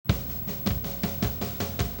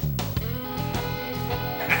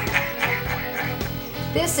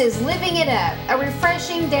This is Living It Up, a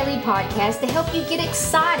refreshing daily podcast to help you get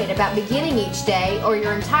excited about beginning each day or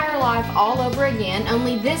your entire life all over again,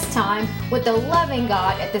 only this time with the loving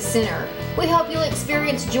God at the center. We hope you'll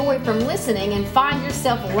experience joy from listening and find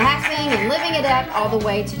yourself laughing and living it up all the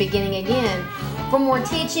way to beginning again. For more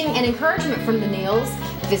teaching and encouragement from the Neils,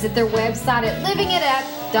 visit their website at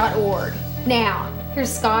livingitup.org. Now,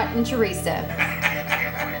 here's Scott and Teresa.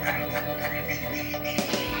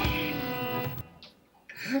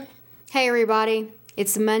 Hey everybody,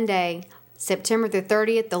 it's Monday, September the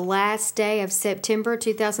 30th, the last day of September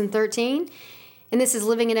 2013, and this is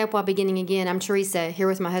Living It Up While Beginning Again. I'm Teresa, here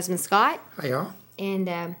with my husband Scott. Hi y'all.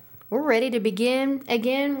 And we're ready to begin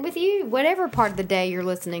again with you, whatever part of the day you're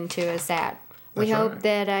listening to us at. We hope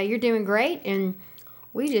that you're doing great, and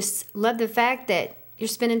we just love the fact that you're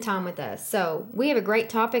spending time with us. So we have a great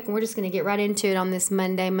topic, and we're just going to get right into it on this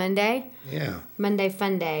Monday. Yeah. Monday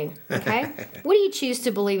fun day, okay? What do you choose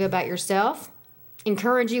to believe about yourself?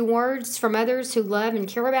 Encouraging words from others who love and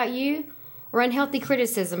care about you, or unhealthy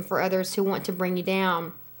criticism for others who want to bring you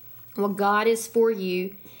down? Well, God is for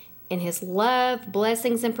you, and His love,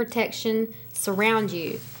 blessings, and protection surround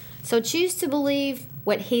you. So choose to believe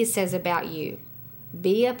what He says about you.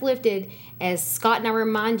 Be uplifted as Scott and I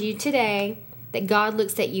remind you today that God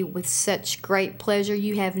looks at you with such great pleasure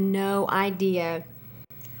you have no idea.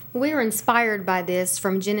 We were inspired by this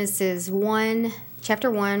from Genesis 1, chapter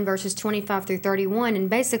 1, verses 25 through 31, and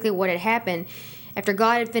basically what had happened. After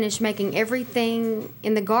God had finished making everything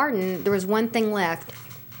in the garden, there was one thing left,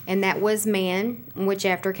 and that was man, which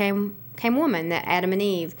after came woman, that Adam and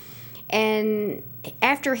Eve. And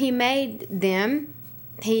after He made them,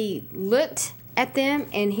 He looked at them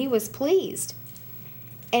and He was pleased.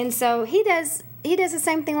 And so He does the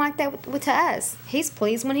same thing like that with to us. He's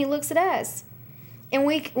pleased when He looks at us. And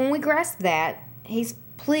when we grasp that, He's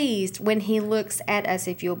pleased when He looks at us,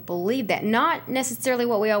 if you'll believe that. Not necessarily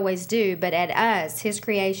what we always do, but at us, His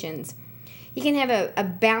creations. You can have a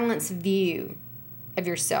balanced view of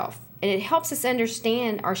yourself. And it helps us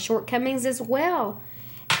understand our shortcomings as well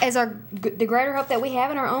as the greater hope that we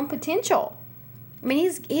have in our own potential. I mean,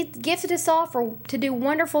 He's gifted us all to do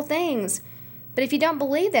wonderful things. But if you don't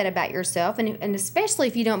believe that about yourself, and especially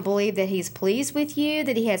if you don't believe that He's pleased with you,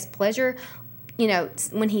 that He has pleasure,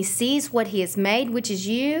 when He sees what He has made, which is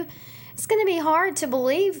you, it's going to be hard to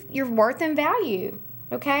believe your worth and value,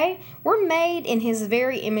 okay? We're made in His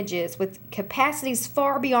very images with capacities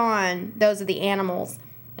far beyond those of the animals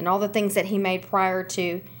and all the things that He made prior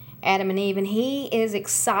to Adam and Eve, and He is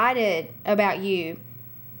excited about you.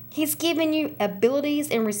 He's given you abilities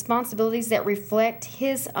and responsibilities that reflect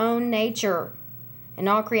His own nature in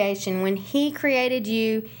all creation. When He created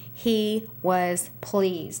you, He was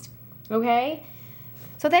pleased. Okay?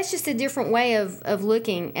 So that's just a different way of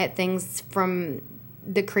looking at things from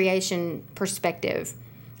the creation perspective.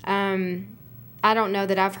 I don't know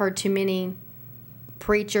that I've heard too many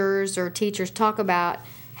preachers or teachers talk about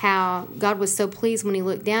how God was so pleased when He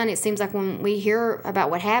looked down. It seems like when we hear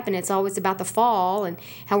about what happened, it's always about the fall and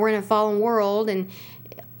how we're in a fallen world, and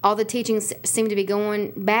all the teachings seem to be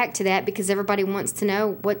going back to that because everybody wants to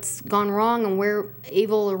know what's gone wrong and where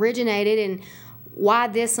evil originated and why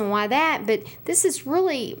this and why that. But this is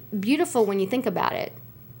really beautiful when you think about it.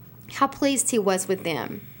 How pleased He was with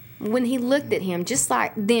them when He looked at him, just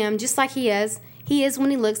like He is when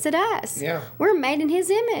He looks at us. Yeah. We're made in His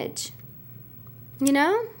image.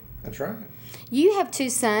 That's right. You have two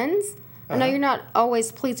sons. I know you're not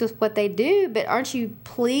always pleased with what they do, but aren't you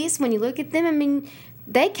pleased when you look at them? I mean,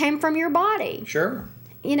 they came from your body. Sure.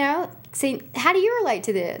 See, how do you relate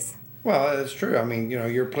to this? Well, it's true. I mean,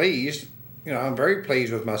 you're pleased. I'm very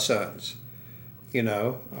pleased with my sons.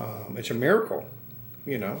 It's a miracle,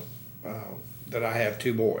 that I have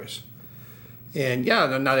two boys. And,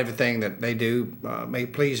 yeah, not everything that they do may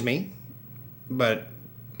please me, but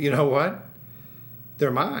you know what? They're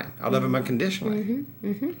mine. I love them unconditionally.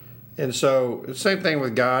 Mm-hmm. Mm-hmm. And so, the same thing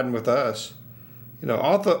with God and with us.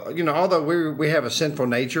 Although we have a sinful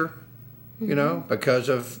nature, because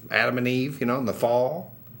of Adam and Eve, and the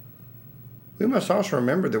fall, we must also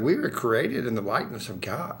remember that we were created in the likeness of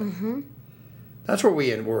God. Mm-hmm. That's what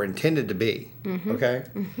we were intended to be, okay?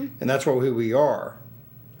 Mm-hmm. And that's who we are.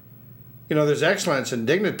 There's excellence and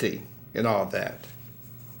dignity in all of that.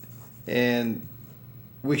 And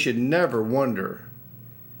we should never wonder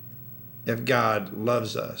if God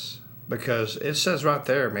loves us, because it says right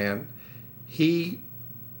there, man, He,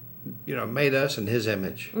 made us in His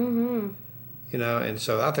image. Mm-hmm. And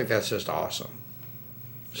so I think that's just awesome.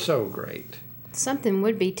 So great. something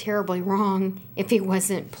would be terribly wrong if he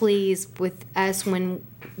wasn't pleased with us when,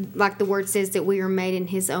 like the word says, that we are made in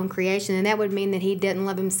his own creation. And that would mean that he didn't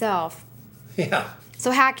love himself. Yeah.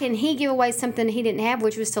 So how can he give away something he didn't have,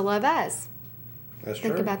 which was to love us? That's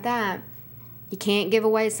Think true. about that. You can't give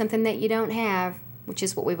away something that you don't have, which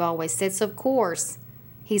is what we've always said. So, of course,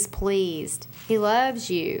 he's pleased. He loves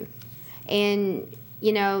you. And,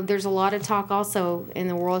 you know, there's a lot of talk also in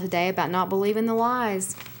the world today about not believing the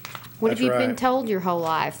lies. What That's have you been right. told your whole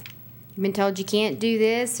life? You've been told you can't do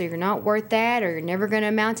this, or you're not worth that, or you're never going to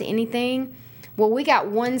amount to anything. Well, we got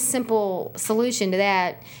one simple solution to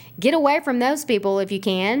that. Get away from those people if you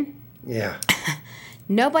can. Yeah.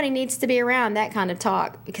 Nobody needs to be around that kind of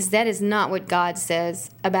talk, because that is not what God says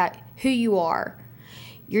about who you are.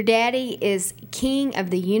 Your daddy is king of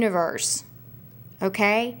the universe,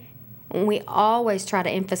 okay? And we always try to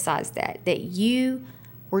emphasize that you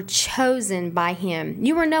were chosen by him.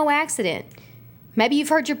 You were no accident. Maybe you've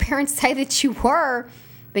heard your parents say that you were,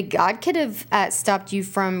 but God could have stopped you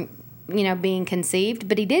from, being conceived,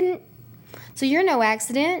 but he didn't. So you're no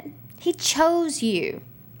accident. He chose you,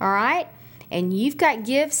 all right? And you've got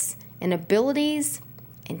gifts and abilities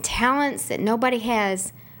and talents that nobody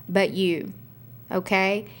has but you,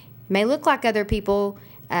 okay? It may look like other people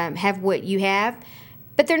have what you have,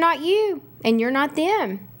 but they're not you, and you're not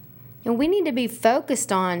them. And we need to be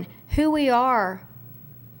focused on who we are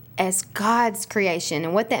as God's creation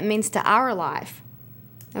and what that means to our life,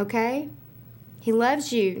 okay? He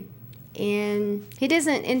loves you, and he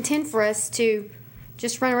doesn't intend for us to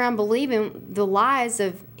just run around believing the lies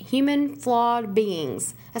of human, flawed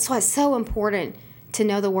beings. That's why it's so important to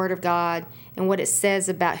know the Word of God and what it says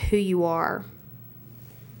about who you are.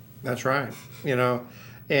 That's right.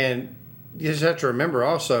 And you just have to remember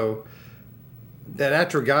also that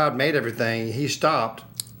after God made everything, he stopped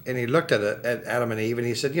and he looked at Adam and Eve and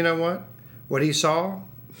he said, you know what? What he saw,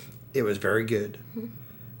 it was very good. And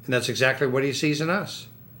that's exactly what he sees in us.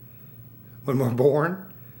 When we're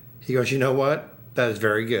born, he goes, you know what? That is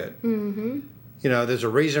very good. Mm-hmm. There's a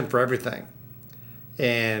reason for everything.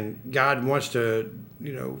 And God wants to,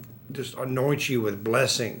 just anoint you with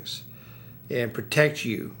blessings and protect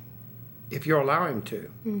you if you allow him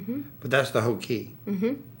to. Mm-hmm. But that's the whole key.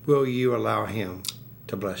 Mm-hmm. Will you allow him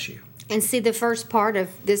to bless you? And see, the first part of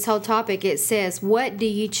this whole topic, it says, what do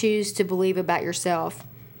you choose to believe about yourself?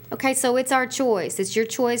 Okay, so it's our choice. It's your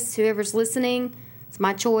choice, whoever's listening. It's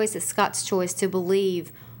my choice. It's Scott's choice to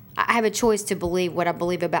believe. I have a choice to believe what I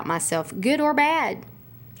believe about myself, good or bad.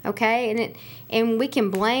 Okay, and we can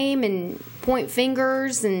blame and point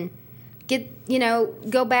fingers and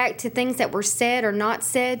go back to things that were said or not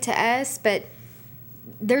said to us, but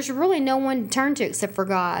there's really no one to turn to except for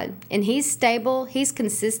God. And he's stable, he's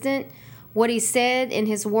consistent. What he said in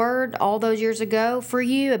his word all those years ago for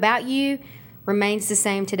you, about you, remains the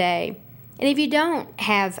same today. And if you don't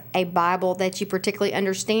have a Bible that you particularly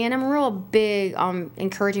understand, I'm real big on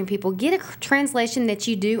encouraging people, get a translation that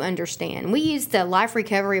you do understand. We use the Life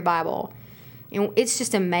Recovery Bible, and it's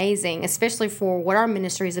just amazing, especially for what our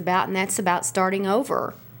ministry is about, and that's about starting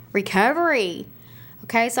over, recovery.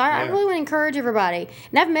 Okay, so I really want to encourage everybody.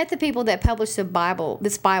 And I've met the people that published this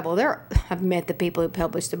Bible. I've met the people who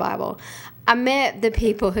published the Bible. I met the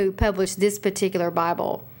people who published this particular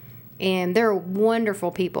Bible. And they're wonderful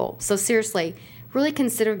people. So seriously, really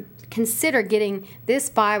consider getting this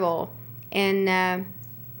Bible, and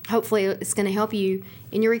hopefully it's going to help you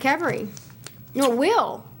in your recovery. It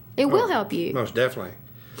will. It will help you. Most definitely.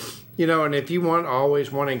 And if you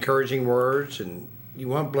always want encouraging words and you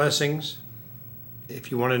want blessings, if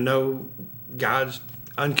you want to know God's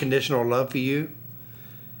unconditional love for you,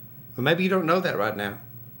 well, maybe you don't know that right now.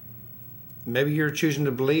 Maybe you're choosing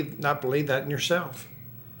to not believe that in yourself,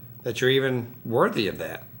 that you're even worthy of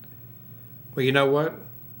that. Well, you know what?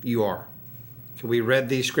 You are. So we read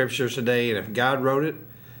these scriptures today, and if God wrote it,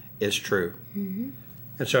 it's true. Mm-hmm.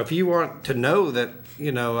 And so if you want to know that,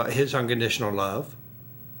 his unconditional love,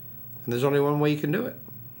 then there's only one way you can do it.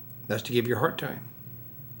 That's to give your heart to him.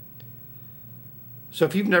 So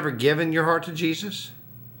if you've never given your heart to Jesus,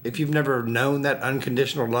 if you've never known that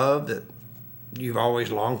unconditional love that you've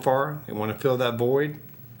always longed for and want to fill that void,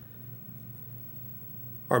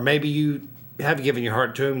 or maybe you have given your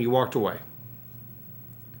heart to him and you walked away.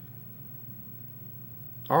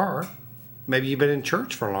 Or maybe you've been in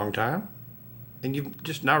church for a long time and you've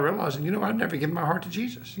just now realizing, I've never given my heart to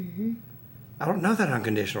Jesus. Mm-hmm. I don't know that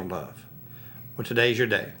unconditional love. Well, today's your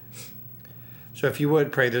day. So if you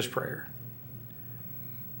would, pray this prayer.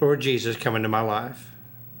 Lord Jesus, come into my life.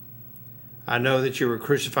 I know that you were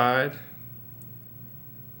crucified.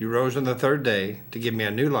 You rose on the third day to give me a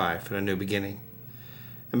new life and a new beginning.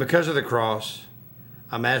 And because of the cross,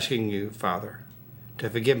 I'm asking you, Father, to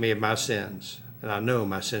forgive me of my sins. And I know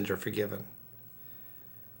my sins are forgiven.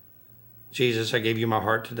 Jesus, I give you my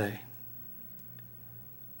heart today.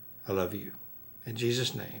 I love you. In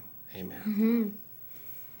Jesus' name, amen. Mm-hmm.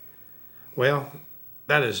 Well,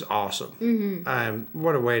 that is awesome. Mm-hmm.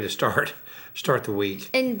 What a way to start the week.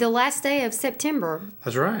 And the last day of September.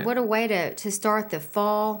 That's right. What a way to start the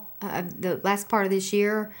fall, the last part of this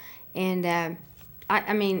year. And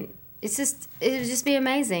I mean, it would just be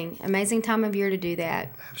amazing time of year to do that.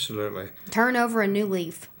 Absolutely. Turn over a new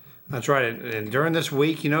leaf. That's right. And during this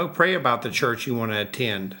week, pray about the church you want to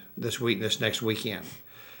attend this next weekend.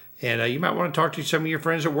 And you might want to talk to some of your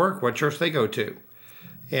friends at work, what church they go to.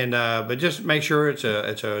 And but just make sure it's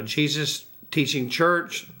a Jesus teaching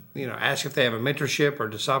church. Ask if they have a mentorship or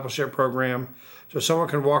discipleship program, so someone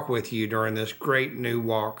can walk with you during this great new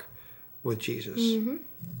walk with Jesus. Mm-hmm.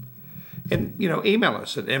 And email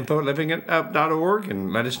us at info@livingitup.org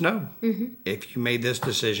and let us know if you made this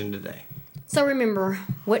decision today. So remember,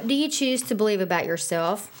 what do you choose to believe about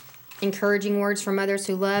yourself? Encouraging words from others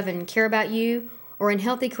who love and care about you, or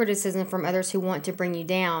unhealthy criticism from others who want to bring you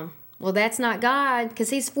down? Well, that's not God, because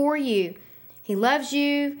He's for you. He loves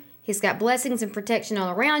you. He's got blessings and protection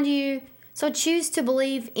all around you. So choose to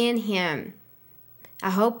believe in Him. I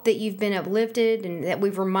hope that you've been uplifted and that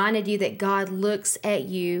we've reminded you that God looks at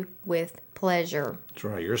you with pleasure. That's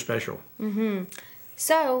right. You're special. Mm-hmm.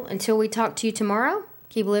 So until we talk to you tomorrow,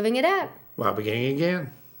 keep living it up. While beginning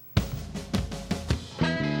again.